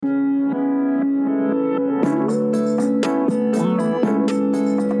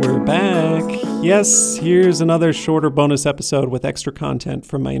Yes, here's another shorter bonus episode with extra content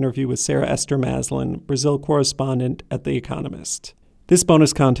from my interview with Sarah Esther Maslin, Brazil correspondent at The Economist. This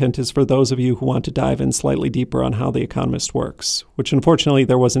bonus content is for those of you who want to dive in slightly deeper on how The Economist works, which unfortunately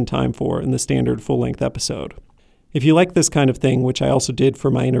there wasn't time for in the standard full-length episode. If you like this kind of thing, which I also did for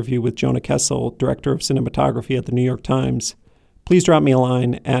my interview with Jonah Kessel, director of cinematography at the New York Times, please drop me a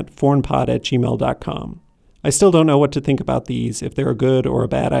line at foreignpod@gmail.com. I still don't know what to think about these, if they're a good or a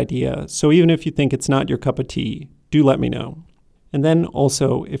bad idea, so even if you think it's not your cup of tea, do let me know. And then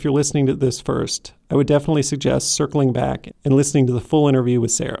also, if you're listening to this first, I would definitely suggest circling back and listening to the full interview with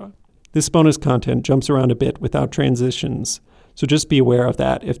Sarah. This bonus content jumps around a bit without transitions, so just be aware of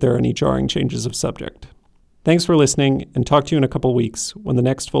that if there are any jarring changes of subject. Thanks for listening, and talk to you in a couple weeks when the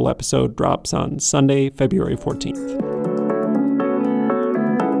next full episode drops on Sunday, February 14th.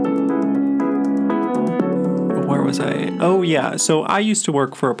 Where was I? Oh, yeah. So I used to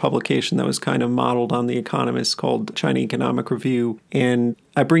work for a publication that was kind of modeled on The Economist called China Economic Review. And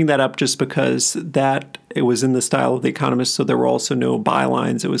I bring that up just because it was in the style of The Economist, so there were also no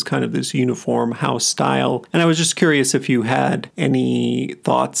bylines. It was kind of this uniform house style. And I was just curious if you had any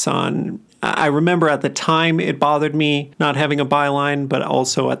thoughts on... I remember at the time it bothered me not having a byline, but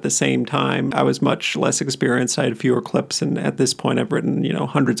also at the same time, I was much less experienced. I had fewer clips, and at this point I've written,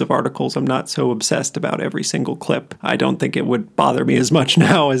 hundreds of articles. I'm not so obsessed about every single clip. I don't think it would bother me as much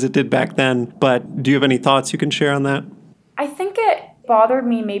now as it did back then. But do you have any thoughts you can share on that? I think it bothered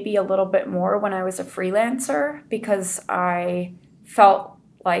me maybe a little bit more when I was a freelancer, because I felt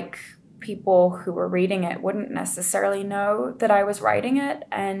like people who were reading it wouldn't necessarily know that I was writing it.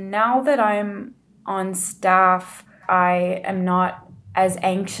 And now that I'm on staff, I am not as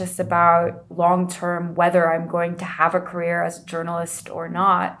anxious about long-term whether I'm going to have a career as a journalist or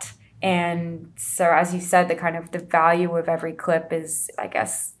not. And so, as you said, the value of every clip is, I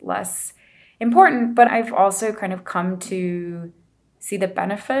guess, less important. But I've also kind of come to see the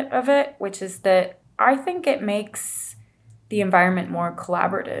benefit of it, which is that I think it makes the environment more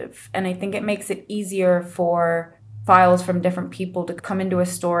collaborative. And I think it makes it easier for files from different people to come into a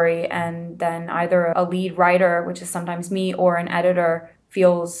story, and then either a lead writer, which is sometimes me, or an editor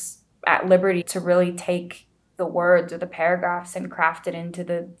feels at liberty to really take the words or the paragraphs and craft it into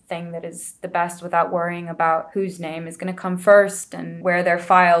the thing that is the best without worrying about whose name is going to come first and where their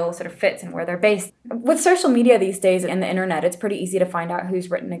file sort of fits and where they're based. With social media these days and the internet, it's pretty easy to find out who's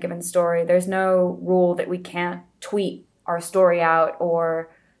written a given story. There's no rule that we can't tweet our story out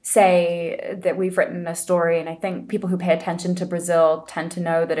or say that we've written a story. And I think people who pay attention to Brazil tend to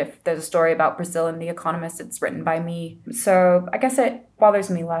know that if there's a story about Brazil in The Economist, it's written by me. So I guess it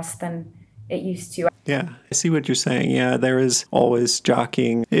bothers me less than it used to. Yeah, I see what you're saying. Yeah, there is always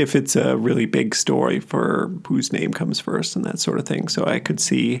jockeying if it's a really big story for whose name comes first and that sort of thing. So I could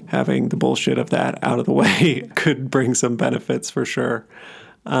see having the bullshit of that out of the way could bring some benefits for sure.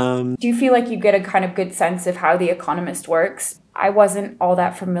 Do you feel like you get a kind of good sense of how The Economist works? I wasn't all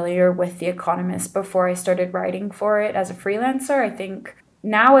that familiar with The Economist before I started writing for it as a freelancer. I think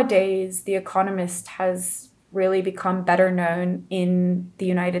nowadays The Economist has really become better known in the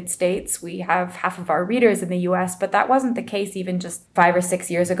United States. We have half of our readers in the US, but that wasn't the case even just 5 or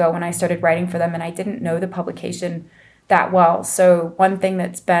 6 years ago when I started writing for them, and I didn't know the publication that well. So one thing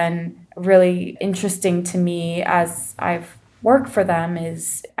that's been really interesting to me as I've work for them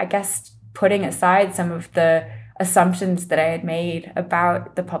is, I guess, putting aside some of the assumptions that I had made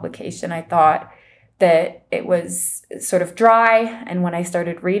about the publication. I thought that it was sort of dry, and when I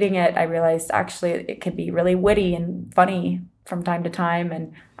started reading it, I realized actually it could be really witty and funny from time to time,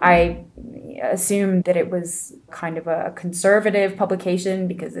 and I assumed that it was kind of a conservative publication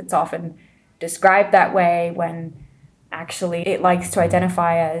because it's often described that way when actually it likes to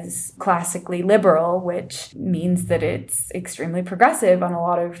identify as classically liberal, which means that it's extremely progressive on a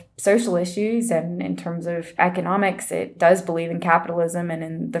lot of social issues. And in terms of economics, it does believe in capitalism and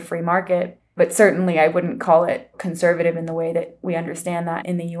in the free market. But certainly I wouldn't call it conservative in the way that we understand that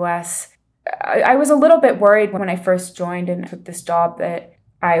in the US. I was a little bit worried when I first joined and took this job that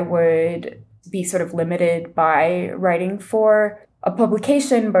I would be sort of limited by writing for a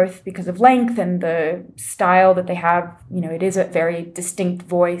publication, both because of length and the style that they have. It is a very distinct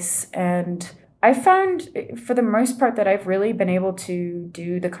voice. And I found, for the most part, that I've really been able to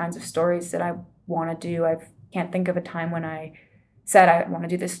do the kinds of stories that I want to do. I can't think of a time when I said I want to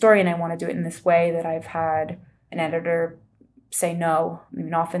do this story and I want to do it in this way that I've had an editor say no. I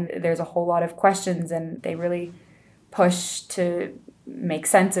mean, often there's a whole lot of questions and they really push to make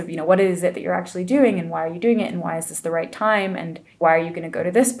sense of, what is it that you're actually doing and why are you doing it and why is this the right time and why are you going to go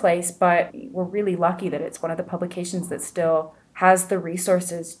to this place? But we're really lucky that it's one of the publications that still has the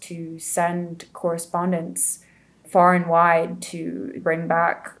resources to send correspondents far and wide to bring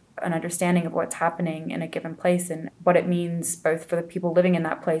back an understanding of what's happening in a given place and what it means both for the people living in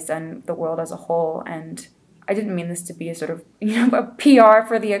that place and the world as a whole. And I didn't mean this to be a sort of, a PR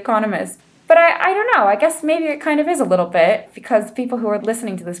for The Economist. But I don't know. I guess maybe it kind of is a little bit, because people who are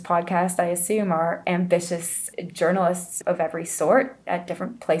listening to this podcast, I assume, are ambitious journalists of every sort at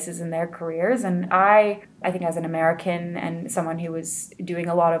different places in their careers. And I think as an American and someone who was doing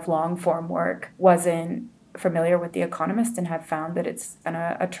a lot of long form work, wasn't familiar with The Economist and have found that it's been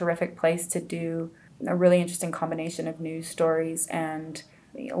a terrific place to do a really interesting combination of news stories and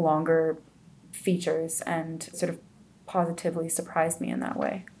longer features, and sort of positively surprised me in that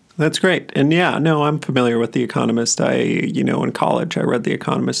way. That's great. And yeah, no, I'm familiar with The Economist. In college, I read The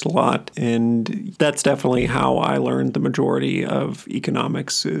Economist a lot. And that's definitely how I learned the majority of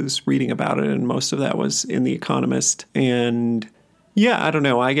economics, is reading about it. And most of that was in The Economist. And yeah, I don't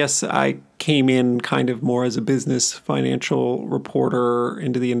know. I guess I came in kind of more as a business financial reporter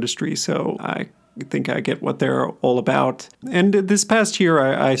into the industry. So I think I get what they're all about. And this past year,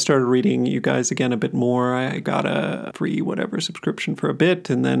 I started reading you guys again a bit more. I got a free whatever subscription for a bit,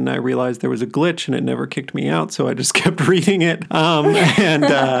 and then I realized there was a glitch and it never kicked me out, so I just kept reading it.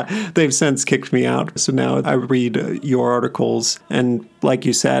 They've since kicked me out. So now I read your articles, and like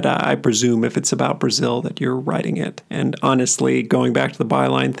you said, I presume if it's about Brazil that you're writing it. And honestly, going back to the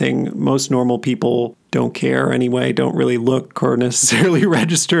byline thing, most normal people don't care anyway, don't really look or necessarily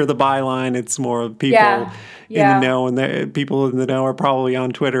register the byline. It's more of people in the know, and the people in the know are probably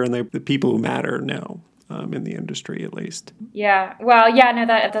on Twitter, and the people who matter know, in the industry at least. Yeah. Well, yeah, no,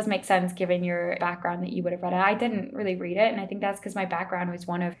 that does make sense given your background that you would have read it. I didn't really read it, and I think that's because my background was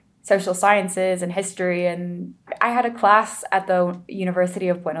one of social sciences and history, and I had a class at the University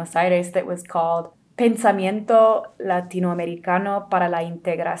of Buenos Aires that was called Pensamiento Latinoamericano para la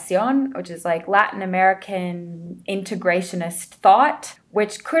Integración, which is like Latin American integrationist thought,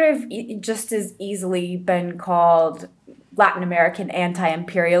 which could have just as easily been called Latin American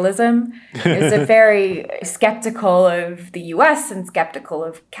anti-imperialism. It was a very skeptical of the US and skeptical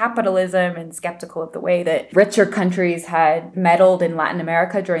of capitalism and skeptical of the way that richer countries had meddled in Latin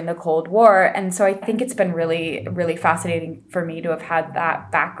America during the Cold War. And so I think it's been really, really fascinating for me to have had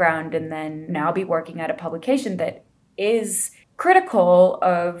that background and then now be working at a publication that is critical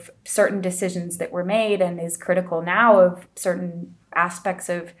of certain decisions that were made and is critical now of certain aspects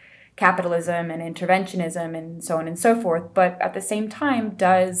of capitalism and interventionism and so on and so forth, but at the same time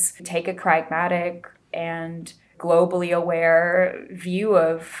does take a pragmatic and globally aware view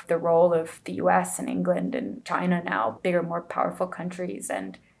of the role of the US and England and China, now bigger, more powerful countries,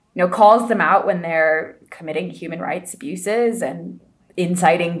 and calls them out when they're committing human rights abuses and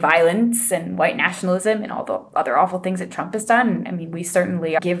inciting violence and white nationalism and all the other awful things that Trump has done. I mean, we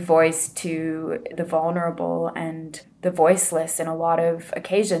certainly give voice to the vulnerable and the voiceless in a lot of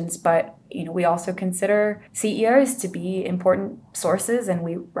occasions, but we also consider CEOs to be important sources, and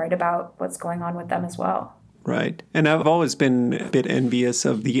we write about what's going on with them as well. Right. And I've always been a bit envious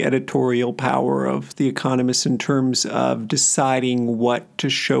of the editorial power of The Economist in terms of deciding what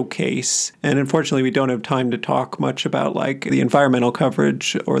to showcase. And unfortunately, we don't have time to talk much about like the environmental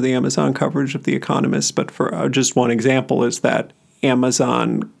coverage or the Amazon coverage of The Economist. But for just one example is that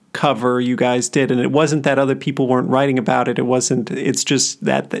Amazon cover you guys did, and it wasn't that other people weren't writing about it. It's just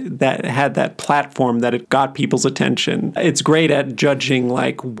that had that platform that it got people's attention. It's great at judging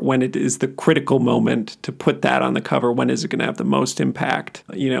like when it is the critical moment to put that on the cover. When is it going to have the most impact?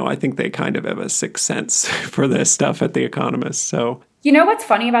 I think they kind of have a sixth sense for this stuff at The Economist. So what's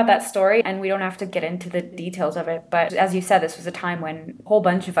funny about that story, and we don't have to get into the details of it, but as you said, this was a time when a whole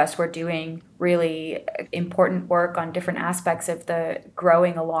bunch of us were doing really important work on different aspects of the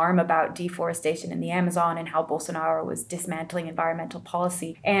growing alarm about deforestation in the Amazon and how Bolsonaro was dismantling environmental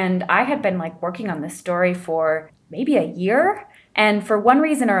policy. And I had been working on this story for maybe a year. And for one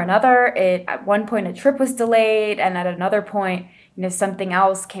reason or another, at one point a trip was delayed, and at another point, something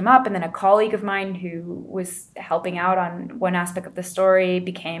else came up, and then a colleague of mine who was helping out on one aspect of the story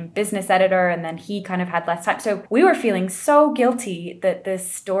became business editor, and then he kind of had less time. So we were feeling so guilty that this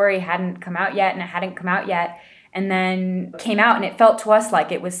story hadn't come out yet, and then came out, and it felt to us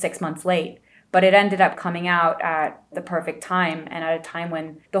like it was 6 months late. But it ended up coming out at the perfect time, and at a time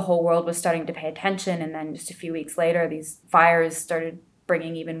when the whole world was starting to pay attention. And then just a few weeks later, these fires started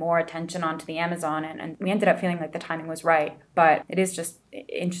bringing even more attention onto the Amazon, and we ended up feeling like the timing was right. But it is just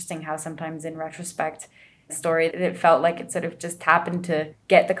interesting how sometimes in retrospect, the story, it felt like it sort of just happened to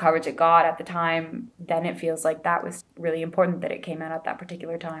get the coverage it got at the time. Then it feels like that was really important that it came out at that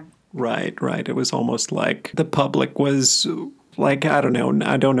particular time. Right. It was almost like the public was like, I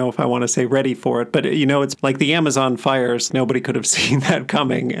don't know if I want to say ready for it, but it's like the Amazon fires. Nobody could have seen that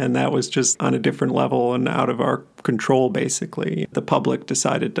coming. And that was just on a different level and out of our control, basically. The public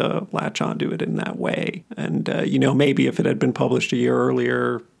decided to latch onto it in that way. And, maybe if it had been published a year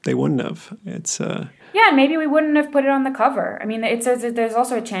earlier, they wouldn't have. Yeah, and maybe we wouldn't have put it on the cover. I mean, there's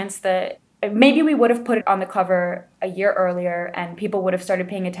also a chance that maybe we would have put it on the cover a year earlier and people would have started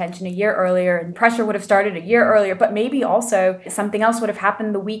paying attention a year earlier and pressure would have started a year earlier. But maybe also something else would have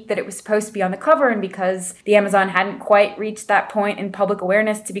happened the week that it was supposed to be on the cover. And because the Amazon hadn't quite reached that point in public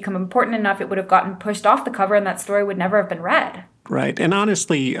awareness to become important enough, it would have gotten pushed off the cover and that story would never have been read. Right. And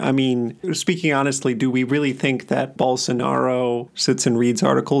honestly, speaking honestly, do we really think that Bolsonaro sits and reads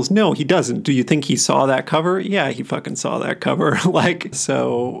articles? No, he doesn't. Do you think he saw that cover? Yeah, he fucking saw that cover.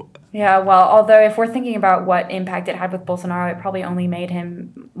 Yeah, well, although if we're thinking about what impact it had with Bolsonaro, it probably only made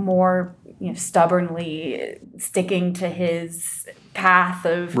him more, stubbornly sticking to his path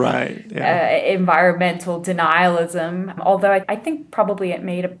of environmental denialism. Although I think probably it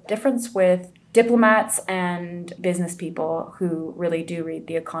made a difference with diplomats and business people who really do read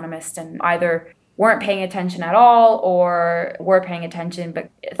The Economist and either weren't paying attention at all or were paying attention but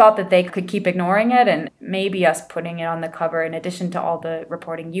thought that they could keep ignoring it. And maybe us putting it on the cover, in addition to all the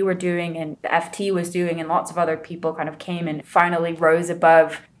reporting you were doing and the FT was doing and lots of other people kind of came and finally rose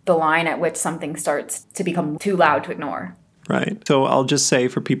above the line at which something starts to become too loud to ignore. Right. So I'll just say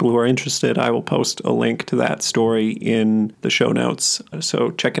for people who are interested, I will post a link to that story in the show notes.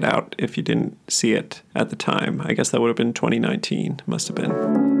 So check it out if you didn't see it at the time. I guess that would have been 2019, must have been.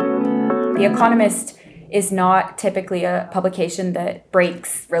 The Economist is not typically a publication that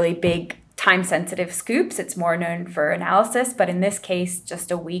breaks really big time-sensitive scoops. It's more known for analysis, but in this case,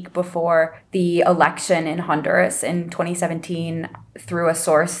 just a week before the election in Honduras in 2017, through a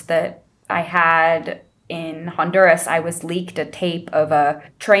source that I had in Honduras, I was leaked a tape of a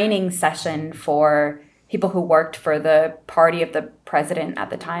training session for people who worked for the party of the president at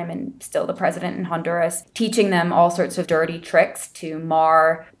the time and still the president in Honduras, teaching them all sorts of dirty tricks to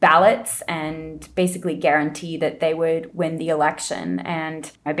mar ballots and basically guarantee that they would win the election. And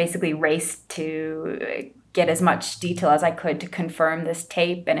I basically raced to get as much detail as I could to confirm this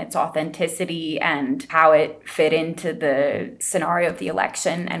tape and its authenticity and how it fit into the scenario of the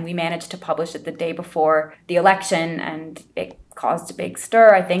election. And we managed to publish it the day before the election, and it caused a big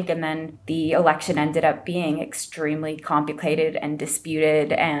stir, I think. And then the election ended up being extremely complicated and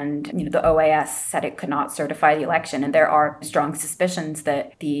disputed. And, the OAS said it could not certify the election. And there are strong suspicions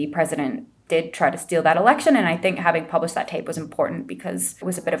that the president did try to steal that election. And I think having published that tape was important because it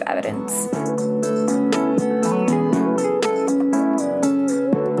was a bit of evidence.